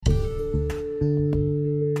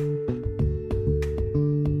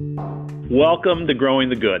Welcome to Growing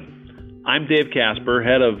the Good. I'm Dave Casper,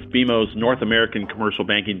 head of BMO's North American commercial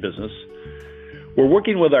banking business. We're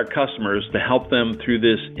working with our customers to help them through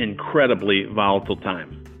this incredibly volatile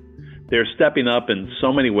time. They're stepping up in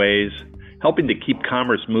so many ways, helping to keep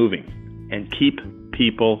commerce moving and keep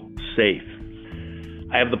people safe.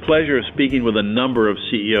 I have the pleasure of speaking with a number of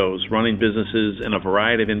CEOs running businesses in a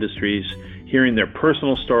variety of industries, hearing their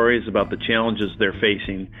personal stories about the challenges they're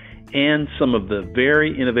facing and some of the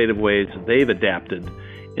very innovative ways they've adapted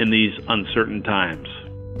in these uncertain times.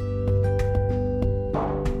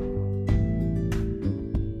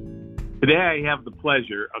 Today I have the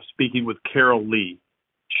pleasure of speaking with Carol Lee,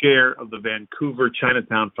 Chair of the Vancouver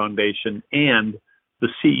Chinatown Foundation and the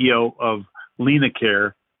CEO of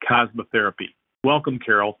LenaCare Cosmetherapy. Welcome,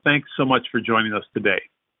 Carol. Thanks so much for joining us today.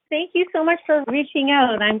 Thank you so much for reaching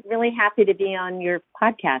out. I'm really happy to be on your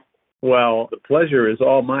podcast. Well, the pleasure is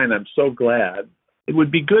all mine. I'm so glad. It would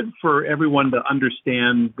be good for everyone to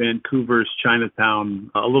understand Vancouver's Chinatown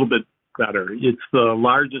a little bit better. It's the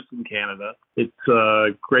largest in Canada. It's a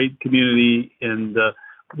great community, and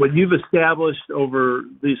what you've established over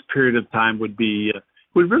this period of time would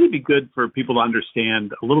really be good for people to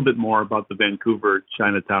understand a little bit more about the Vancouver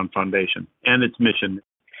Chinatown Foundation and its mission.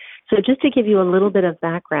 So just to give you a little bit of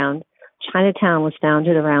background, Chinatown was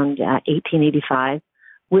founded around 1885,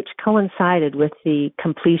 which coincided with the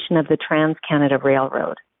completion of the Trans-Canada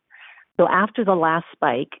Railroad. So after the last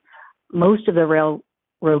spike, most of the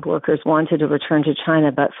railroad workers wanted to return to China,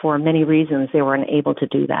 but for many reasons, they were unable to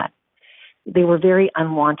do that. They were very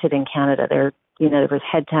unwanted in Canada. There was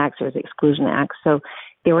head tax, there was exclusion acts. So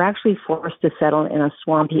they were actually forced to settle in a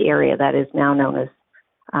swampy area that is now known as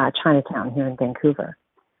Chinatown here in Vancouver.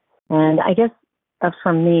 And I guess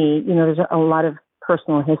for me, there's a lot of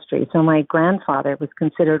personal history. So my grandfather was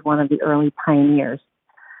considered one of the early pioneers,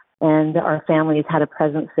 and our family has had a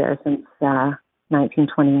presence there since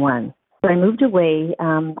 1921. So I moved away.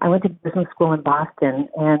 I went to business school in Boston,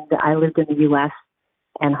 and I lived in the U.S.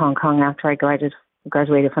 and Hong Kong after I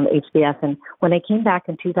graduated from HBS. And when I came back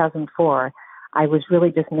in 2004, I was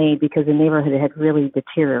really dismayed because the neighborhood had really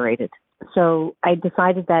deteriorated. So I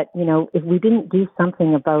decided that, if we didn't do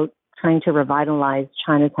something about trying to revitalize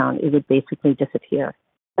Chinatown, it would basically disappear.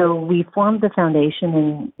 So we formed the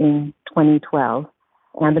foundation in 2012,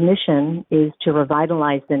 and the mission is to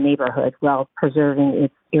revitalize the neighborhood while preserving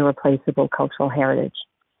its irreplaceable cultural heritage.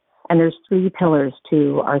 And there's 3 pillars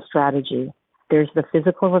to our strategy. There's the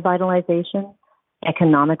physical revitalization,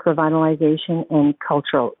 economic revitalization, and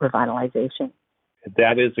cultural revitalization.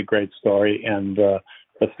 That is a great story, and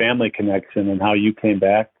the family connection and how you came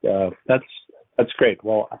back, that's great.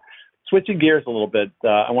 Well, switching gears a little bit,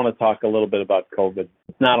 I want to talk a little bit about COVID.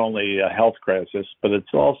 It's not only a health crisis, but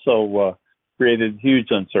it's also created huge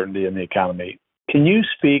uncertainty in the economy. Can you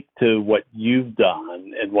speak to what you've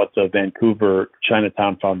done and what the Vancouver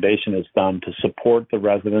Chinatown Foundation has done to support the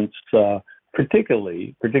residents,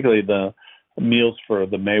 particularly the Meals for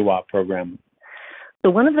the Maiwa program? So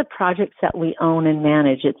one of the projects that we own and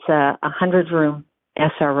manage, it's a 100-room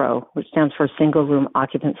SRO, which stands for Single Room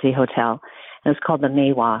Occupancy Hotel, and it's called the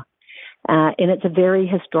Maiwa. And it's a very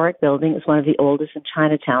historic building. It's one of the oldest in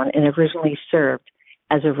Chinatown and originally served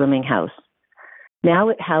as a rooming house. Now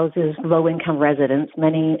it houses low-income residents,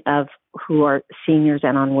 many of who are seniors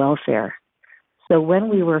and on welfare. So when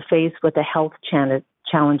we were faced with the health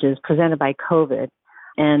challenges presented by COVID,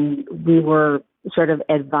 and we were sort of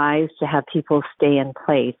advised to have people stay in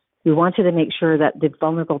place, we wanted to make sure that the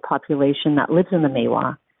vulnerable population that lives in the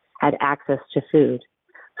Maiwa had access to food.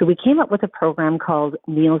 So we came up with a program called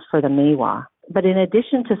Meals for the Maiwa. But in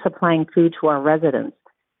addition to supplying food to our residents,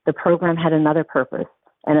 the program had another purpose,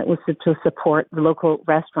 and it was to support the local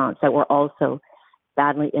restaurants that were also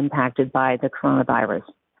badly impacted by the coronavirus.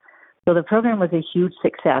 So the program was a huge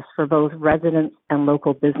success for both residents and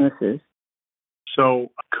local businesses.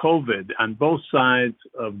 So COVID on both sides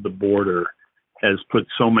of the border has put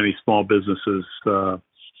so many small businesses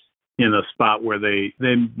in a spot where they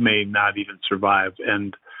may not even survive.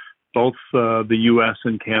 And both the U.S.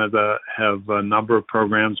 and Canada have a number of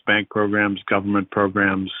programs, bank programs, government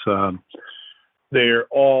programs. They're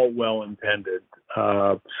all well-intended.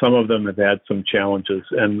 Some of them have had some challenges.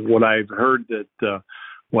 And what I've heard that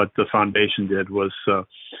what the foundation did was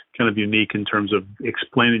kind of unique in terms of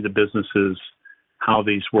explaining to businesses how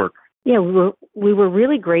these work. Yeah, we were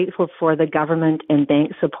really grateful for the government and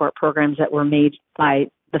bank support programs that were made by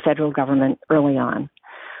the federal government early on.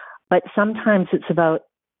 But sometimes it's about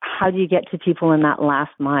how do you get to people in that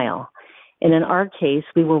last mile? And in our case,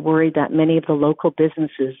 we were worried that many of the local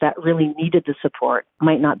businesses that really needed the support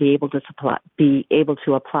might not be able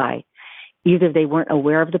to apply. Either they weren't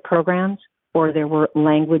aware of the programs or there were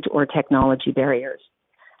language or technology barriers.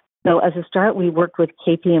 So as a start, we worked with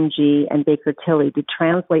KPMG and Baker Tilly to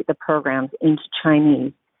translate the programs into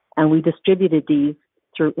Chinese, and we distributed these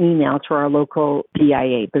through email to our local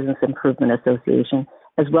BIA, Business Improvement Association,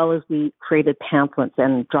 as well as we created pamphlets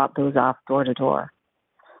and dropped those off door to door.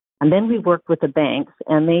 And then we worked with the banks,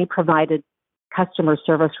 and they provided customer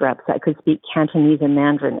service reps that could speak Cantonese and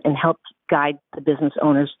Mandarin and helped guide the business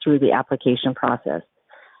owners through the application process.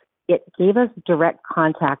 It gave us direct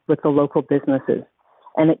contact with the local businesses,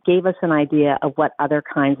 and it gave us an idea of what other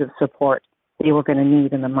kinds of support they were going to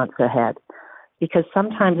need in the months ahead. Because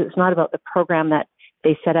sometimes it's not about the program that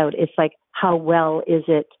they set out, it's like how well is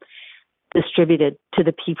it distributed to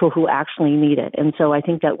the people who actually need it. And so I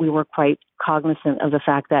think that we were quite cognizant of the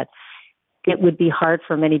fact that it would be hard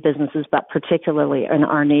for many businesses, but particularly in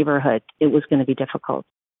our neighborhood, it was going to be difficult.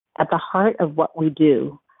 At the heart of what we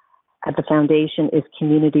do at the foundation is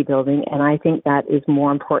community building, and I think that is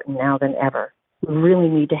more important now than ever. We really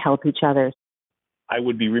need to help each other. I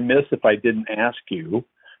would be remiss if I didn't ask you,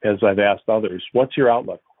 as I've asked others, what's your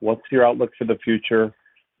outlook? What's your outlook for the future?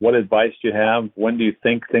 What advice do you have? When do you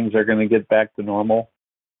think things are going to get back to normal?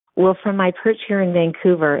 Well, from my perch here in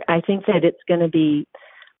Vancouver, I think that it's going to be,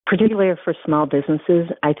 particularly for small businesses,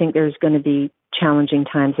 I think there's going to be challenging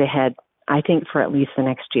times ahead, I think for at least the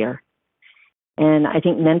next year. And I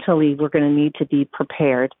think mentally we're going to need to be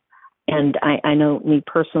prepared. And I know me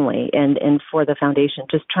personally and for the foundation,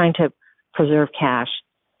 just trying to preserve cash.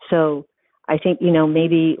 So I think,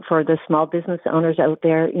 maybe for the small business owners out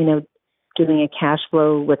there, doing a cash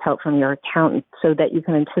flow with help from your accountant so that you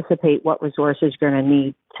can anticipate what resources you're going to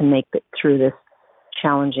need to make it through this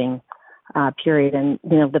challenging period. And,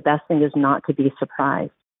 the best thing is not to be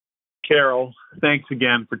surprised. Carol, thanks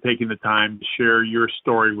again for taking the time to share your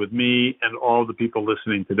story with me and all the people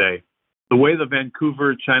listening today. The way the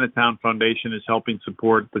Vancouver Chinatown Foundation is helping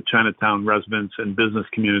support the Chinatown residents and business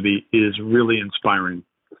community is really inspiring.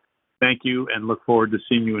 Thank you, and look forward to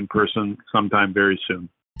seeing you in person sometime very soon.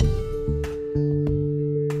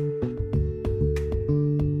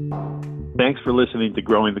 Thanks for listening to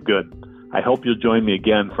Growing the Good. I hope you'll join me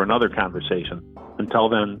again for another conversation. Until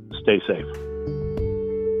then, stay safe.